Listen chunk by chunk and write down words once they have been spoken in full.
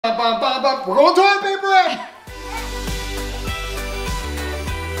We're going toilet paper in!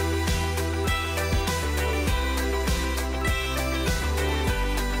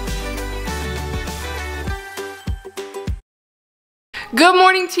 Good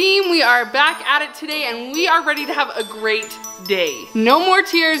morning, team. We are back at it today and we are ready to have a great day. No more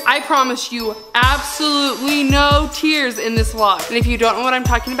tears. I promise you absolutely no tears in this vlog. And if you don't know what I'm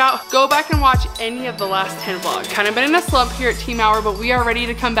talking about, go back and watch any of the last 10 vlogs. Kind of been in a slump here at Team Mower, but we are ready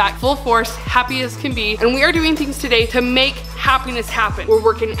to come back full force, happy as can be. And we are doing things today to make happiness happen. We're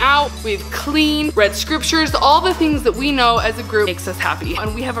working out, we've cleaned, read scriptures, all the things that we know as a group makes us happy.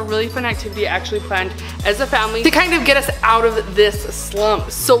 And we have a really fun activity actually planned as a family to kind of get us out of this slump.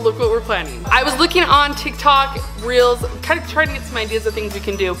 So look what we're planning. I was looking on TikTok, Reels, kind of trying to get some ideas of things we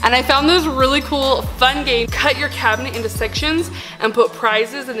can do. And I found this really cool, fun game. Cut your cabinet into sections and put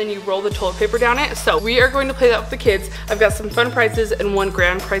prizes and then you roll the toilet paper down it. So we are going to play that with the kids. I've got some fun prizes and one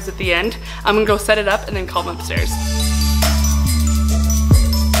grand prize at the end. I'm gonna go set it up and then call them upstairs.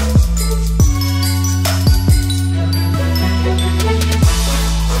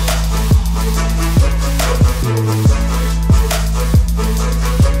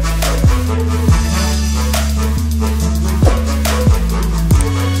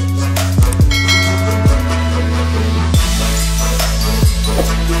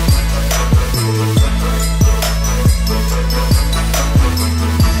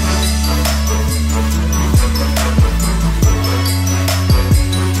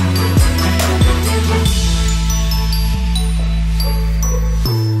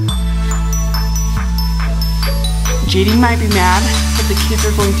 JD might be mad, but the kids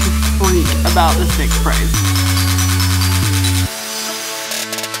are going to freak about this next prize.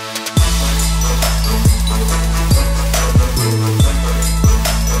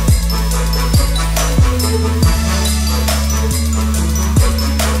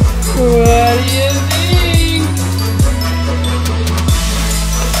 What do you think?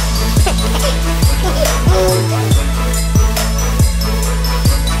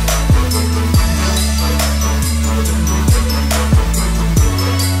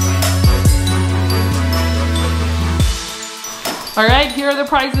 All right, here are the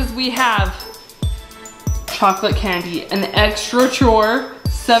prizes we have. Chocolate candy, an extra chore,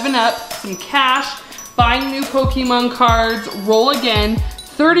 7-Up, some cash, buying new Pokemon cards, roll again,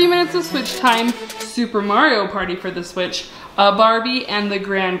 30 minutes of Switch time, Super Mario Party for the Switch, a Barbie, and the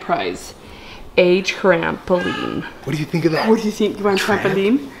grand prize, a trampoline. What do you think of that? What do you think? You want a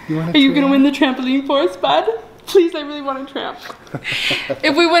trampoline? Are you gonna win the trampoline for us, bud? Please, I really want a tramp.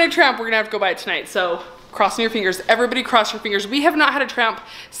 If we win a tramp, we're gonna have to go buy it tonight, so crossing your fingers. Everybody cross your fingers. We have not had a tramp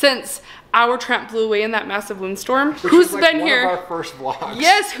since our tramp blew away in that massive windstorm. Who's been here? One of our first vlogs.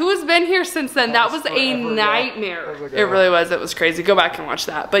 Yes, who has been here since then? That was a nightmare. It really was. It was crazy. Go back and watch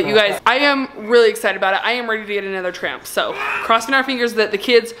that. But you guys, I am really excited about it. I am ready to get another tramp. So crossing our fingers that the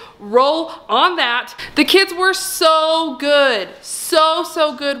kids roll on that. The kids were so good.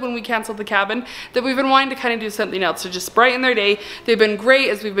 So good when we canceled the cabin that we've been wanting to kind of do something else to just brighten their day. They've been great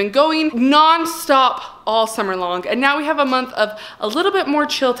as we've been going non-stop all summer long. And now we have a month of a little bit more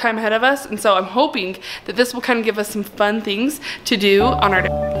chill time ahead of us. And so I'm hoping that this will kind of give us some fun things to do on our day.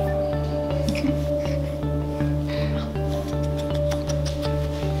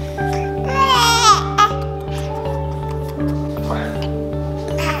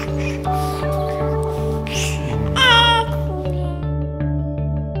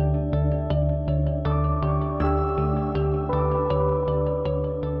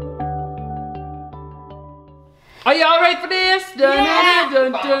 Are y'all ready for this? Yeah.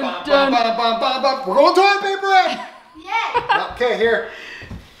 Dun, dun, dun. We're going toilet paper in! Yeah! Okay, here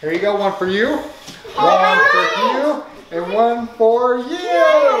you go, one for you, one for you, and one for you!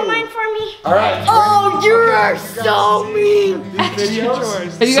 No, mine for me. Alright. Oh, you're so mean! Have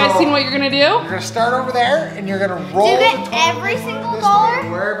you guys seen what you're gonna do? You're gonna start over there, and you're gonna roll Do you the get toilet every paper single this dollar? way.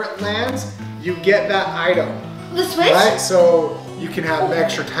 Wherever it lands, you get that item. The Switch? Right, so you can have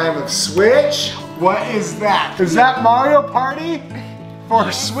extra time of Switch. What is that? Is that Mario Party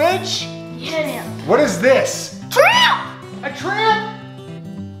for Switch? Yeah. What is this? Tramp! A tramp?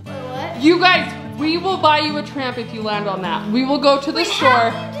 Wait, what? You guys, we will buy you a tramp if you land on that. We will go to the store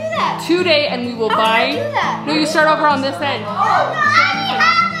How do you do that? today and we will How buy. do I do that? No, you start over on this end. Oh, no, I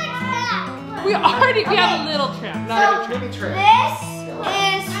have a tramp! We have a little tramp, not a big tramp. Mini tramp.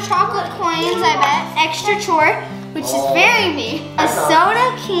 This is chocolate coins, I bet. Extra chore, which is very me. A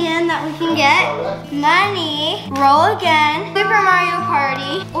soda can that we can get. Money. Roll again. Super Mario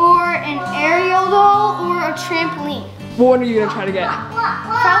Party. Or an aerial doll or a trampoline. What one are you gonna try to get?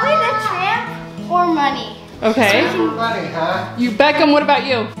 Probably the tramp or money. Okay. Money, huh? You, Beckham, what about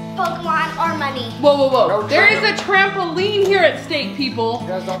you? Pokemon or money. Whoa, whoa, whoa. No There is a trampoline here at stake, people. You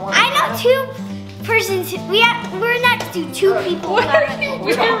guys don't want I know two persons. We're next to two people. What are you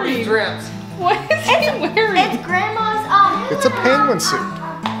We don't wearing? need dreams. What is he wearing? It's grandma's It's a penguin suit.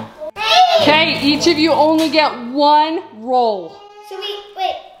 Okay, each of you only get one roll. So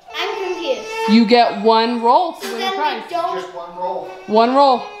wait, I'm confused. You get one roll to So win a then prize. we don't. Just one roll. One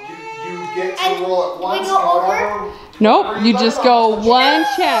roll. You get to And roll at we once. go and over? whatever- Nope, whatever you let just off, go that's what you one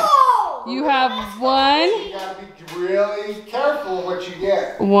get. chance. Oh! You have one You gotta be really careful what you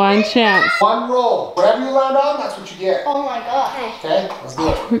get. chance. One roll. Whatever you land on, that's what you get. Oh my god. Okay, let's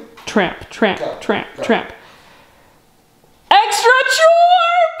do it. Tramp, tramp, Go, tramp, go. tramp. Extra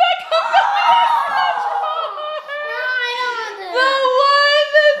chore! Beckham got the one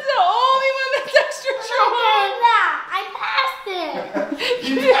that's the only one that's extra chore. I passed it.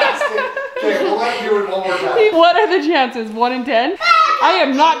 You passed it. Okay, we'll let you do it one more time. What are the chances? 1 in 10? I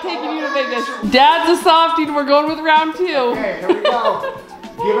am not taking you to Vegas. Dad's a softie and we're going with round 2. Okay, here we go.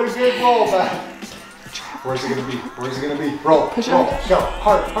 Give it a good roll, Beth. Where's it gonna be? Where's it gonna be? Roll, Push roll, it. go,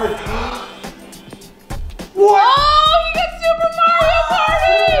 hard, hard. Oh, he got Super Mario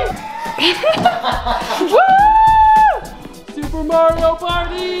Party! Woo! Super Mario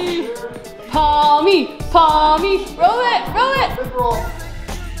Party! Palmy, palmy, roll it, roll it! Good roll.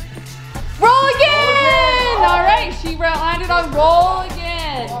 Roll again! All right, she landed on roll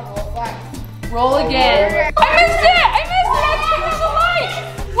again. Roll back. Roll again. I missed it! I missed it! I turned on the light!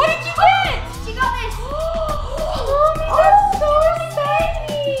 What did you get? She got this. Mommy, that's so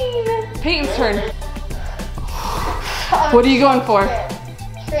exciting! Peyton's turn. What are you going for?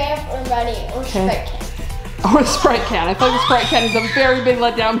 Tramp or money or Sprite can. Oh, a Sprite can. I thought the Sprite can is a very big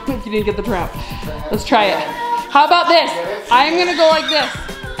letdown if you didn't get the tramp. Let's try it. How about this? I'm gonna go like this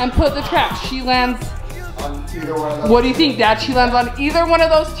and put the trap. She lands. On either one of those. What do you think, Dad? She lands on either one of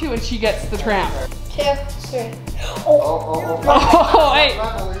those two and she gets the tramp. 2, 3. Oh. Oh, hey.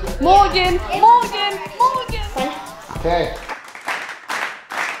 Mulligan, mulligan, mulligan. Okay.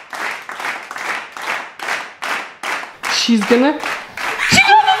 She's gonna.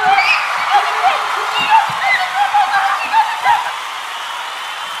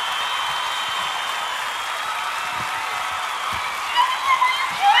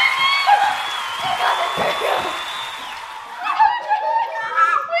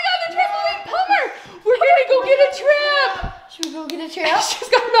 Should we go get a tramp? She's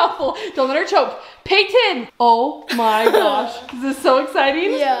got a mouthful. Don't let her choke. Peyton! Oh my gosh. Is this so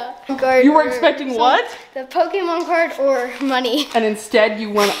exciting? Yeah. You were expecting what? The Pokemon card or money. And instead you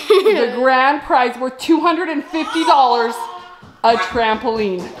won the grand prize worth $250. A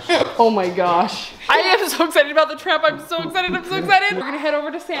trampoline. Oh my gosh. I am so excited about the tramp. I'm so excited. I'm so excited. We're gonna head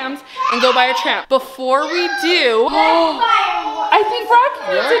over to Sam's and go buy a tramp. Before we do, I think Rocky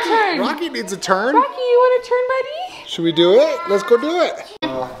needs a turn. Rocky needs a turn. Rocky, you want a turn, buddy? Should we do it? Let's go do it.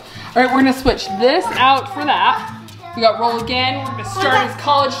 All right, we're gonna switch this out for that. We got roll again. We're gonna start his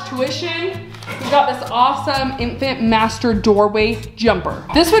college tuition. We got this awesome infant master doorway jumper.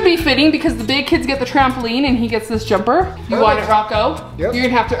 This would be fitting because the big kids get the trampoline and he gets this jumper. You want it, Rocco? Yep. You're gonna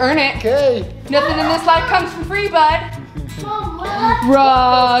have to earn it. Okay. Nothing in this life comes for free, bud.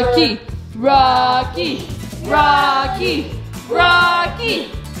 Rocky, Rocky, Rocky,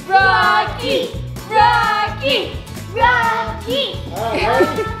 Rocky, Rocky, Rocky, Rocky. All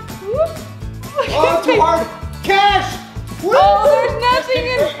right. Oh, too hard. Cash. Woo! Oh, there's nothing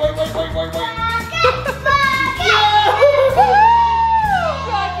in. Wait.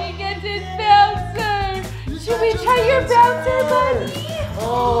 Rocky gets his bouncer. Should we try your bouncer, buddy?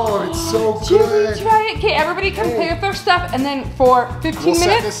 Oh, it's so Should good. we try it? Okay, everybody come play with their stuff, and then for 15 We'll set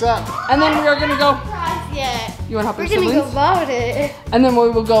minutes, this up. and then we are gonna go. Yeah. You wanna help We're your gonna siblings? go about it. And then we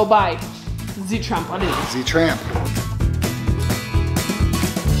will go buy the trampoline. Z-Tramp.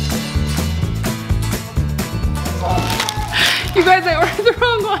 You guys, I ordered the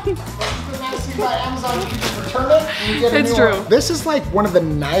wrong one. It's true. This is like one of the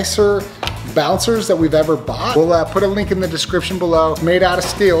nicer bouncers that we've ever bought. We'll put a link in the description below. It's made out of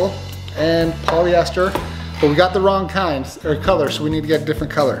steel and polyester, but we got the wrong kind or color, so we need to get a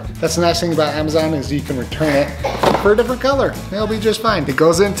different color. That's the nice thing about Amazon is you can return it for a different color. It'll be just fine. It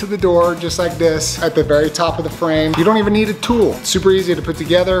goes into the door just like this at the very top of the frame. You don't even need a tool. It's super easy to put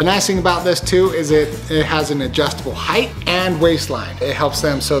together. The nice thing about this too is it has an adjustable height and waistline. It helps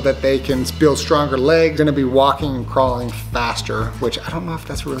them so that they can build stronger legs. They're gonna be walking and crawling faster, which I don't know if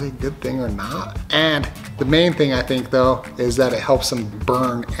that's really a good thing or not. And the main thing I think though is that it helps them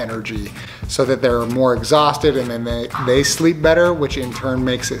burn energy so that they're more exhausted exhausted, and then they sleep better, which in turn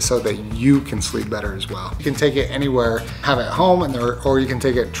makes it so that you can sleep better as well. You can take it anywhere, have it at home, or you can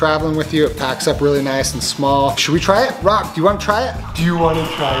take it traveling with you. It packs up really nice and small. Should we try it? Rock, do you want to try it? Do you want to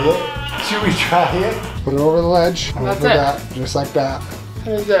try it? Should we try it? Put it over the ledge. And that's it. That, just like that.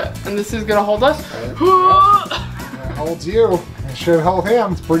 That is it. And this is gonna hold us? It holds you. It should hold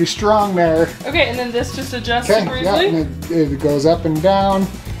him. It's pretty strong there. Okay, and then this just adjusts super yeah, easily? and it goes up and down.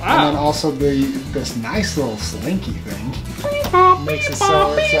 Wow. And then also this nice little slinky thing makes it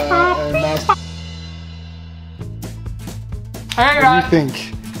so it's a nice. All right, What do you think?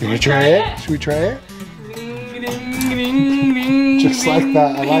 You wanna try it? Should we try it? Just like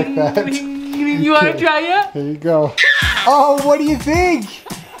that. I like that. You wanna try it? Here you go. Oh, what do you think?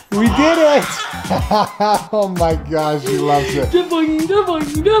 We did it! Oh my gosh, he loves it. Jump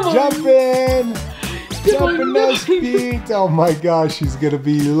in! Jump in those feet! Oh my gosh, he's gonna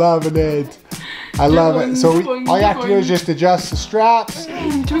be loving it. I love it. So all you have to do is just adjust the straps.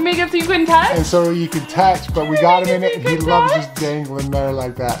 Do we make it so you can touch? And so you can touch, but we got him in it and he loves just dangling there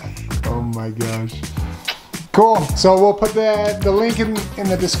like that. Oh my gosh. Cool. So we'll put the link in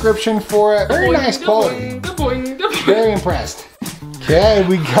the description for it. Very nice quality. Very impressed. Okay,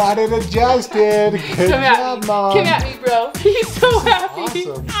 we got it adjusted. Good job, Mom. Come at me, bro. He's so happy.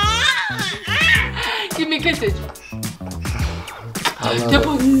 Awesome. Give me kisses. I love it.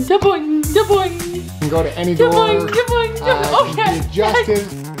 You can go to any door. Oh, yeah. Adjust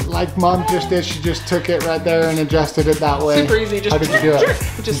it like Mom just did. She just took it right there and adjusted it that way. Super easy. How did you do it?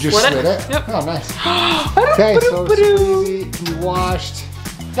 Just you just slid it? Yep. Oh, nice. Okay, so super easy. Can be washed.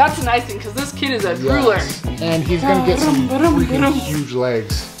 That's a nice thing because this kid is a drooler. And he's gonna get some freaking huge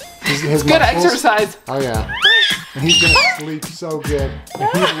legs. His Good muscles. exercise. Oh yeah. And he's gonna sleep so good. And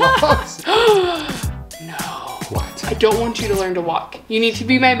he loves. No. What? I don't want you to learn to walk. You need to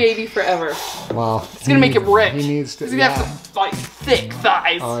be my baby forever. Wow. It's gonna make him rich. He needs to. He's gonna have some like thick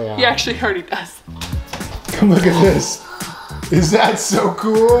thighs. Oh yeah. He actually already does. Look at this. Is that so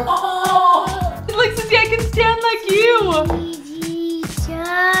cool? Oh, it looks as if I can stand like you.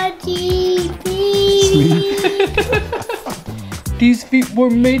 These feet were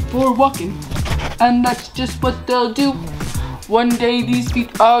made for walking, and that's just what they'll do. One day these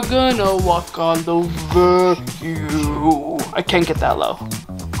feet are gonna walk all over you. I can't get that low.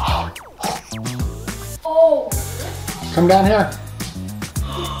 Oh. Come down here.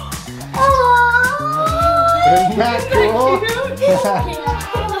 Isn't that cool?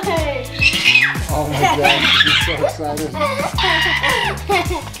 Oh my gosh, he's so excited.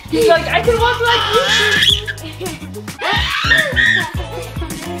 He's like, I can walk like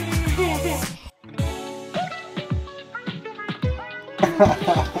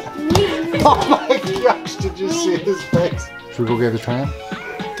Oh my gosh, did you see his face? Should we go get the tramp?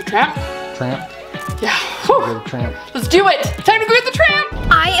 The tramp? Tramp? Yeah. Go get the tramp. Let's do it. Time to go get the tramp.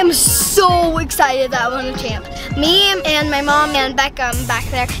 I am so excited that I won a tramp. Me and my mom and Beckham back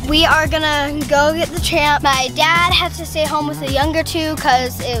there, we are gonna go get the tramp. My dad had to stay home with the younger two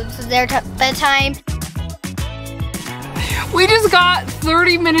because it was their bedtime. We just got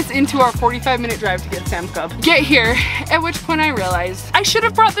 30 minutes into our 45-minute drive to get Sam's Club. Get here, at which point I realized I should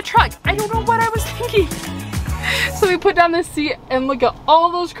have brought the truck. I don't know what I was thinking. So we put down this seat and look at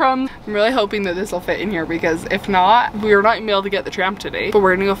all those crumbs. I'm really hoping that this will fit in here because if not, we are not gonna be able to get the tramp today, but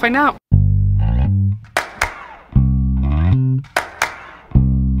we're gonna go find out.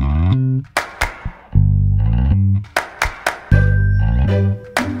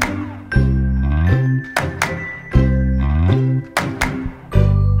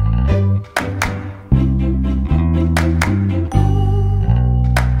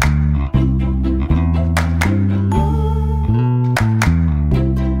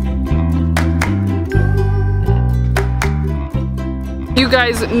 You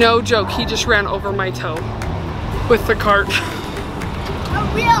guys, no joke, he just ran over my toe with the cart.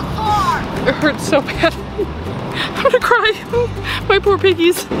 A real car! It hurts so bad. I'm gonna cry. My poor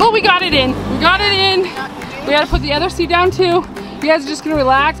piggies. Oh, we got it in. We got it in. We gotta put the other seat down too. You guys are just gonna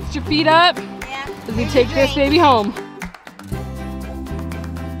relax, put your feet up as we take this baby home.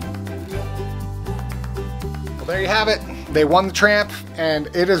 Well, there you have it. They won the tramp, and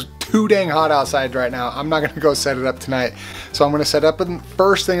it is too dang hot outside right now. I'm not gonna go set it up tonight. So I'm gonna set up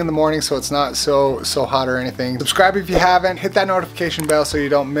first thing in the morning so it's not so hot or anything. Subscribe if you haven't. Hit that notification bell so you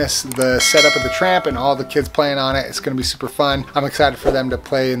don't miss the setup of the tramp and all the kids playing on it. It's gonna be super fun. I'm excited for them to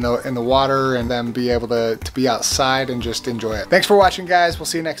play in the water and them be able to be outside and just enjoy it. Thanks for watching, guys. We'll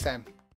see you next time.